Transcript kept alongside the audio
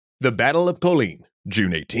The Battle of Kolin,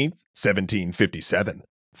 June 18th, 1757.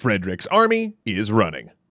 Frederick's army is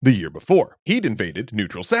running. The year before, he'd invaded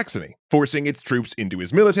neutral Saxony, forcing its troops into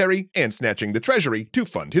his military and snatching the treasury to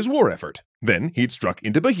fund his war effort. Then he'd struck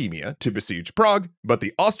into Bohemia to besiege Prague, but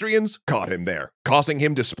the Austrians caught him there, causing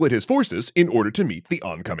him to split his forces in order to meet the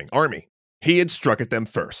oncoming army. He had struck at them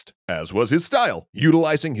first, as was his style,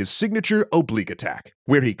 utilizing his signature oblique attack,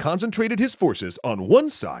 where he concentrated his forces on one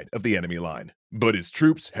side of the enemy line. But his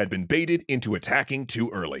troops had been baited into attacking too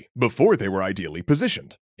early, before they were ideally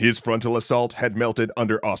positioned. His frontal assault had melted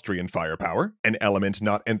under Austrian firepower, an element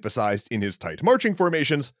not emphasized in his tight marching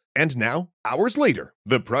formations, and now, hours later,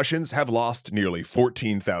 the Prussians have lost nearly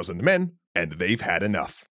 14,000 men, and they've had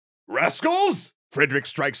enough. "Rascals!" Frederick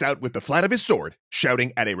strikes out with the flat of his sword,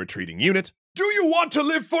 shouting at a retreating unit, "Do you want to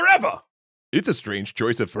live forever?" It's a strange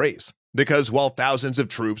choice of phrase, because while thousands of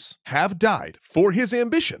troops have died for his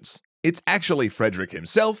ambitions, it's actually Frederick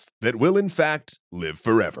himself that will in fact live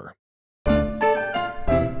forever.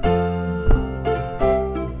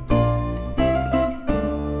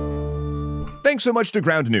 Thanks so much to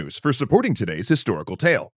Ground News for supporting today's historical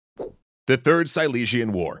tale. The Third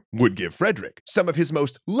Silesian War would give Frederick some of his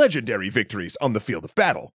most legendary victories on the field of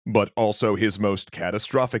battle, but also his most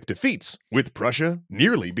catastrophic defeats, with Prussia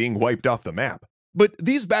nearly being wiped off the map. But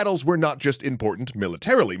these battles were not just important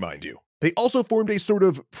militarily, mind you. They also formed a sort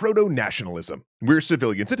of proto-nationalism, where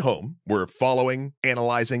civilians at home were following,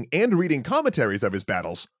 analyzing, and reading commentaries of his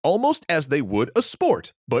battles almost as they would a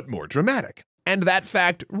sport, but more dramatic. And that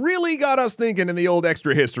fact really got us thinking in the old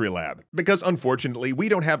extra history lab, because unfortunately we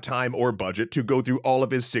don't have time or budget to go through all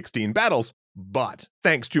of his 16 battles, but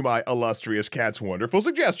thanks to my illustrious cat's wonderful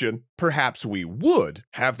suggestion, perhaps we would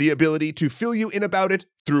have the ability to fill you in about it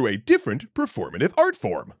through a different performative art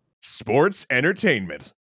form: sports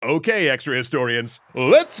entertainment. Okay, extra historians,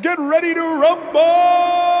 let's get ready to rumble!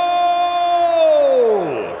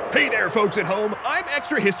 Hey there, folks at home, I'm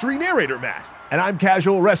extra history narrator Matt. And I'm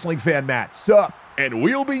casual wrestling fan Matt. Sup? And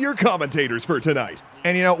we'll be your commentators for tonight.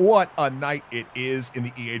 And you know what a night it is in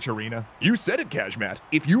the EH Arena? You said it, Kazmat.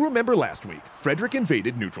 If you remember last week, Frederick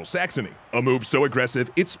invaded neutral Saxony. A move so aggressive,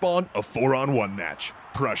 it spawned a 4-on-1 match.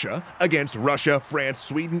 Prussia against Russia, France,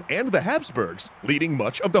 Sweden, and the Habsburgs, leading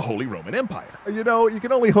much of the Holy Roman Empire. You know, you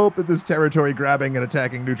can only hope that this territory grabbing and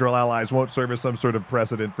attacking neutral allies won't serve as some sort of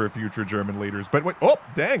precedent for future German leaders. But wait, oh,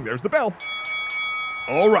 dang, there's the bell.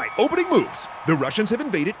 All right, opening moves. The Russians have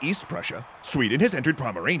invaded East Prussia. Sweden has entered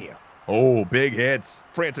Pomerania. Oh, big hits.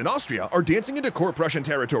 France and Austria are dancing into core Prussian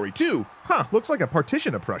territory too. Huh, looks like a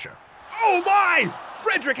partition of Prussia. Oh my!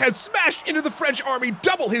 Frederick has smashed into the French army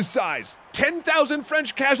double his size. 10,000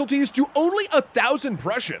 French casualties to only 1,000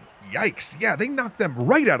 Prussian. Yikes, yeah, they knocked them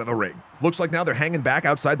right out of the ring. Looks like now they're hanging back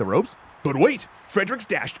outside the ropes. But wait, Frederick's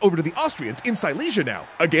dashed over to the Austrians in Silesia now.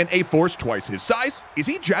 Again, a force twice his size. Is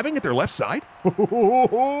he jabbing at their left side?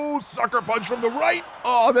 Oh, sucker punch from the right.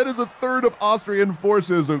 Oh, that is a third of Austrian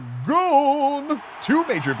forces gone. 2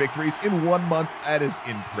 major victories in 1 month. That is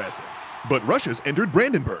impressive. But Russia's entered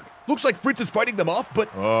Brandenburg. Looks like Fritz is fighting them off, but...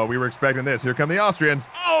 Oh, we were expecting this. Here come the Austrians.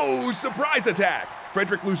 Oh, surprise attack!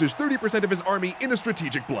 Frederick loses 30% of his army in a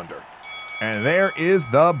strategic blunder. And there is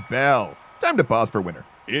the bell. Time to pause for winner.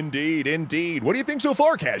 Indeed, indeed. What do you think so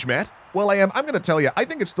far, Kazmat? Well, I'm going to tell you, I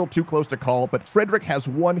think it's still too close to call, but Frederick has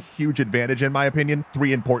one huge advantage in my opinion.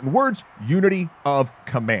 3 important words: unity of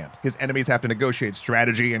command. His enemies have to negotiate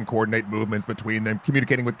strategy and coordinate movements between them,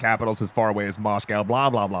 communicating with capitals as far away as Moscow, blah,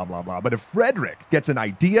 blah, blah, blah, blah. But if Frederick gets an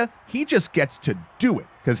idea, he just gets to do it,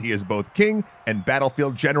 because he is both king and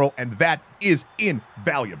battlefield general, and that is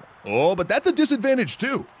invaluable. Oh, but that's a disadvantage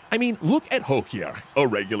too. I mean, look at Hokier. A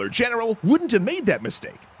regular general wouldn't have made that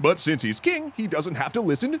mistake. But since he's king, he doesn't have to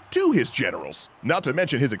listen to his generals. Not to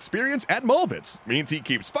mention his experience at Malvitz means he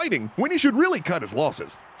keeps fighting when he should really cut his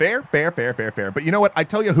losses. Fair. But you know what? I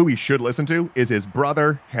tell you who he should listen to is his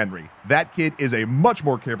brother, Henry. That kid is a much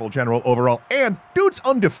more careful general overall, and dude's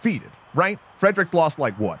undefeated, right? Frederick's lost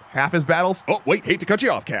like what, half his battles? Oh, wait, hate to cut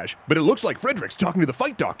you off, Cash, but it looks like Frederick's talking to the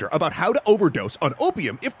fight doctor about how to overdose on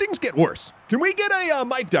opium if things get worse. Can we get a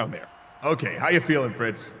mic down there? Okay, how you feeling,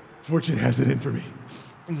 Fritz? Fortune has it in for me.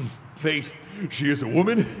 Fate, she is a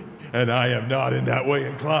woman, and I am not in that way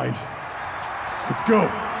inclined. Let's go.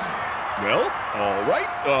 Well, all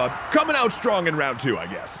right. Coming out strong in round 2, I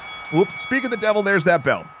guess. Whoop, speak of the devil, there's that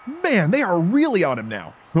bell. Man, they are really on him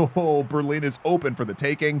now. Oh, Berlin is open for the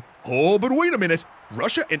taking. Oh, but wait a minute.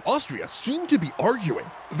 Russia and Austria seem to be arguing.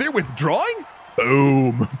 They're withdrawing?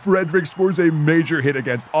 Boom! Frederick scores a major hit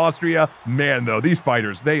against Austria. Man, though, these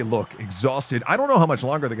fighters, they look exhausted. I don't know how much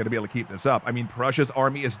longer they're going to be able to keep this up. I mean, Prussia's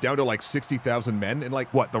army is down to like 60,000 men, and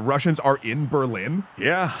like, what, the Russians are in Berlin?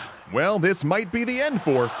 Yeah, well, this might be the end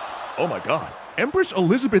for... Oh my god, Empress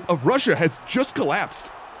Elizabeth of Russia has just collapsed.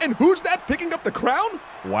 And who's that picking up the crown?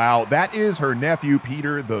 Wow, that is her nephew,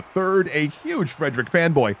 Peter III, a huge Frederick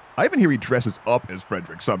fanboy. I even hear he dresses up as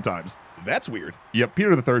Frederick sometimes. That's weird. Yep,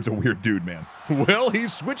 Peter III's a weird dude, man. Well,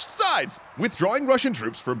 he's switched sides, withdrawing Russian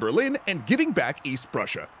troops from Berlin and giving back East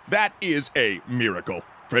Prussia. That is a miracle.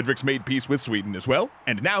 Frederick's made peace with Sweden as well,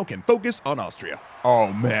 and now can focus on Austria.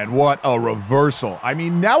 Oh man, what a reversal. I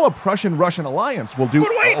mean, now a Prussian-Russian alliance will do—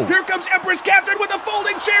 But wait, here comes Empress Catherine with a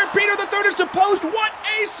folding chair. Peter III is deposed. What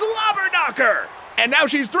a slobber knocker! And now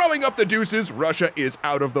she's throwing up the deuces. Russia is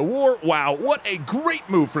out of the war. Wow, what a great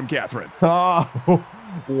move from Catherine. Oh,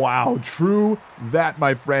 wow, true that,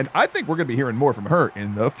 my friend. I think we're going to be hearing more from her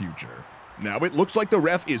in the future. Now it looks like the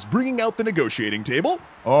ref is bringing out the negotiating table.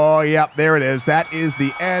 Oh, yep, there it is. That is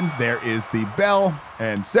the end. There is the bell.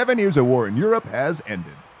 And 7 years of war in Europe has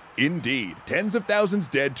ended. Indeed. Tens of thousands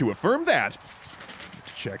dead to affirm that.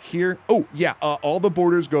 Check here. Oh, yeah, all the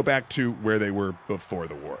borders go back to where they were before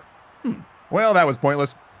the war. Well, that was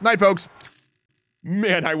pointless. Night, folks.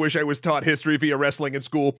 Man, I wish I was taught history via wrestling in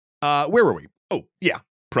school. Where were we? Oh, yeah.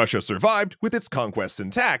 Prussia survived with its conquests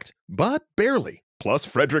intact, but barely. Plus,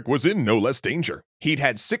 Frederick was in no less danger. He'd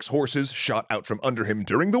had 6 horses shot out from under him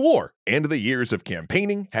during the war, and the years of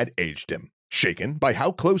campaigning had aged him. Shaken by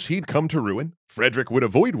how close he'd come to ruin, Frederick would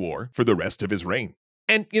avoid war for the rest of his reign.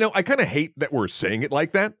 And, you know, I kind of hate that we're saying it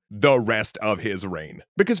like that, the rest of his reign,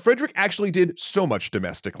 because Frederick actually did so much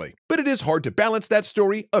domestically, but it is hard to balance that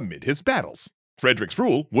story amid his battles. Frederick's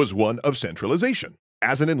rule was one of centralization.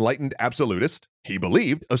 As an enlightened absolutist, he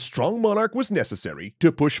believed a strong monarch was necessary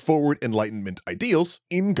to push forward Enlightenment ideals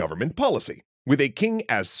in government policy, with a king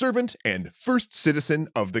as servant and first citizen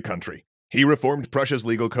of the country. He reformed Prussia's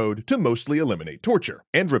legal code to mostly eliminate torture,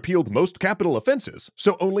 and repealed most capital offenses,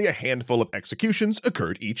 so only a handful of executions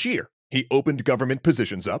occurred each year. He opened government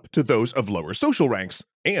positions up to those of lower social ranks,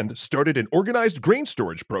 and started an organized grain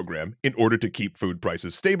storage program in order to keep food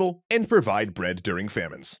prices stable and provide bread during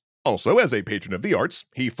famines. Also, as a patron of the arts,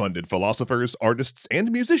 he funded philosophers, artists,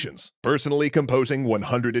 and musicians, personally composing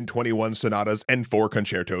 121 sonatas and 4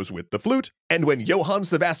 concertos with the flute. And when Johann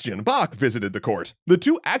Sebastian Bach visited the court, the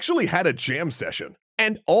two actually had a jam session.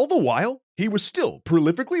 And all the while, he was still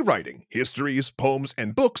prolifically writing histories, poems,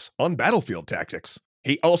 and books on battlefield tactics.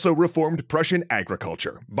 He also reformed Prussian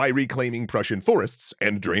agriculture by reclaiming Prussian forests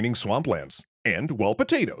and draining swamplands. And while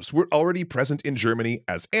potatoes were already present in Germany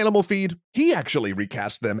as animal feed, he actually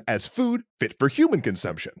recast them as food fit for human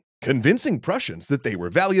consumption, convincing Prussians that they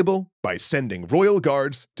were valuable by sending royal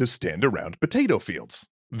guards to stand around potato fields.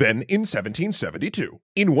 Then, in 1772,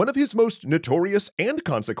 in one of his most notorious and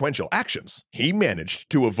consequential actions, he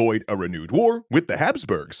managed to avoid a renewed war with the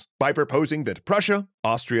Habsburgs by proposing that Prussia,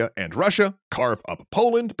 Austria, and Russia carve up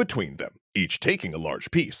Poland between them, each taking a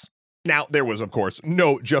large piece. Now, there was, of course,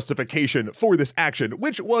 no justification for this action,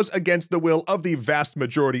 which was against the will of the vast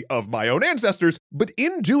majority of my own ancestors, but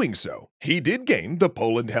in doing so, he did gain the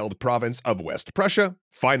Poland-held province of West Prussia,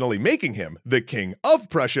 finally making him the King of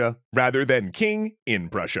Prussia rather than King in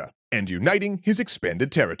Prussia, and uniting his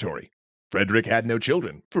expanded territory. Frederick had no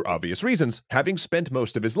children, for obvious reasons, having spent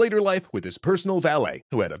most of his later life with his personal valet,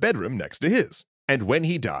 who had a bedroom next to his. And when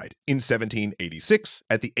he died in 1786,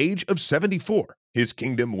 at the age of 74, his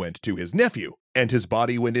kingdom went to his nephew, and his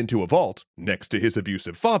body went into a vault next to his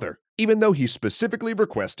abusive father, even though he specifically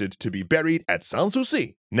requested to be buried at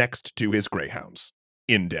Sanssouci next to his greyhounds.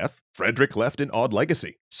 In death, Frederick left an odd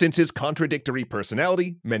legacy, since his contradictory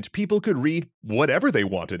personality meant people could read whatever they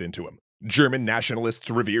wanted into him. German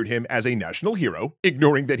nationalists revered him as a national hero,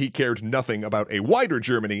 ignoring that he cared nothing about a wider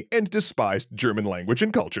Germany and despised German language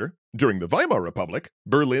and culture. During the Weimar Republic,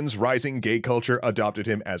 Berlin's rising gay culture adopted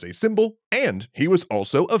him as a symbol, and he was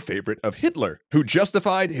also a favorite of Hitler, who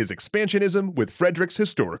justified his expansionism with Frederick's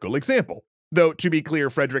historical example. Though, to be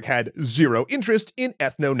clear, Frederick had zero interest in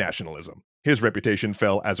ethno-nationalism. His reputation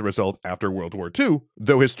fell as a result after World War II,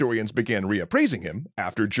 though historians began reappraising him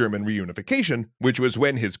after German reunification, which was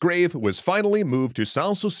when his grave was finally moved to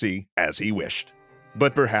Sanssouci as he wished.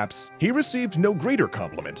 But perhaps he received no greater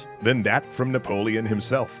compliment than that from Napoleon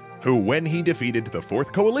himself, who, when he defeated the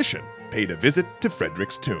Fourth Coalition, paid a visit to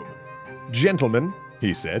Frederick's tomb. "Gentlemen,"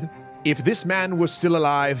 he said, "if this man was still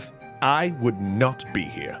alive, I would not be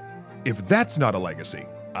here." If that's not a legacy,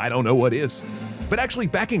 I don't know what is. But actually,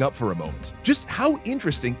 backing up for a moment, just how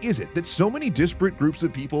interesting is it that so many disparate groups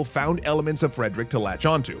of people found elements of Frederick to latch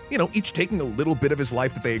onto? You know, each taking a little bit of his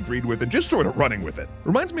life that they agreed with and just sort of running with it.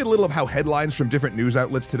 Reminds me a little of how headlines from different news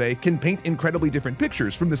outlets today can paint incredibly different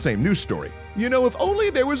pictures from the same news story. You know, if only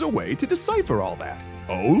there was a way to decipher all that.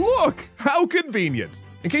 Oh look, how convenient!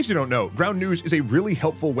 In case you don't know, Ground News is a really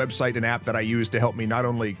helpful website and app that I use to help me not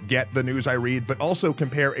only get the news I read, but also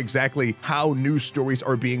compare exactly how news stories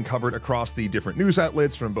are being covered across the different news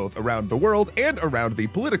outlets from both around the world and around the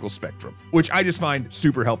political spectrum, which I just find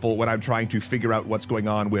super helpful when I'm trying to figure out what's going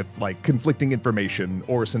on with like conflicting information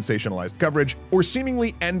or sensationalized coverage or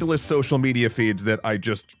seemingly endless social media feeds that I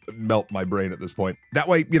just melt my brain at this point. That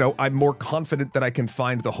way, you know, I'm more confident that I can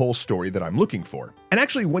find the whole story that I'm looking for. And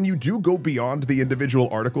actually, when you do go beyond the individual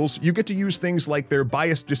articles, you get to use things like their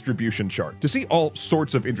bias distribution chart to see all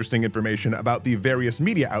sorts of interesting information about the various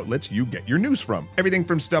media outlets you get your news from. Everything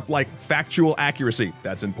from stuff like factual accuracy,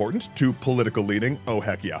 that's important, to political leaning, oh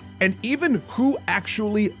heck yeah. And even who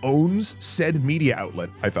actually owns said media outlet.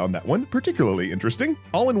 I found that one particularly interesting.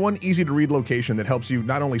 All in one easy to read location that helps you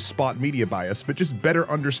not only spot media bias, but just better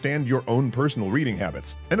understand your own personal reading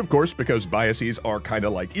habits. And of course, because biases are kind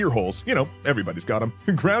of like ear holes, you know, everybody's got them.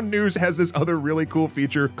 Ground News has this other really cool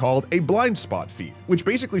feature called a blind spot feed, which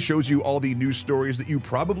basically shows you all the news stories that you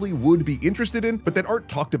probably would be interested in, but that aren't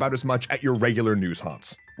talked about as much at your regular news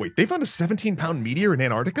haunts. Wait, they found a 17-pound meteor in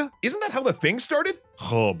Antarctica? Isn't that how the thing started?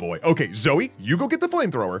 Oh boy. Okay, Zoe, you go get the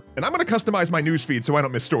flamethrower, and I'm gonna customize my news feed so I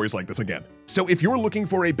don't miss stories like this again. So if you're looking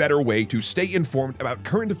for a better way to stay informed about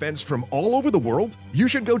current events from all over the world, you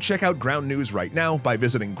should go check out Ground News right now by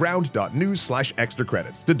visiting ground.news/extra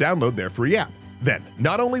credits to download their free app. Then,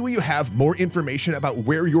 not only will you have more information about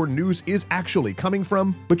where your news is actually coming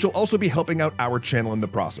from, but you'll also be helping out our channel in the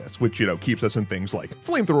process, which, you know, keeps us in things like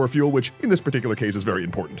flamethrower fuel, which in this particular case is very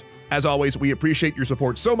important. As always, we appreciate your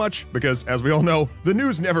support so much because, as we all know, the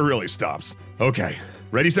news never really stops. Okay,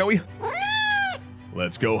 ready, Zoe?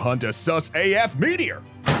 Let's go hunt a sus AF meteor!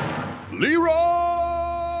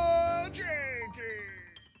 Leroy Jenkins!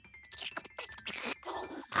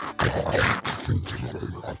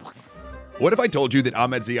 What if I told you that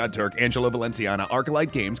Ahmed Ziad Turk, Angelo Valenciana,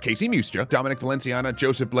 Arcalite Games, Casey Mustia, Dominic Valenciana,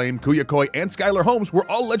 Joseph Blame, Kuya Koi, and Skylar Holmes were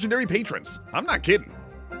all legendary patrons? I'm not kidding.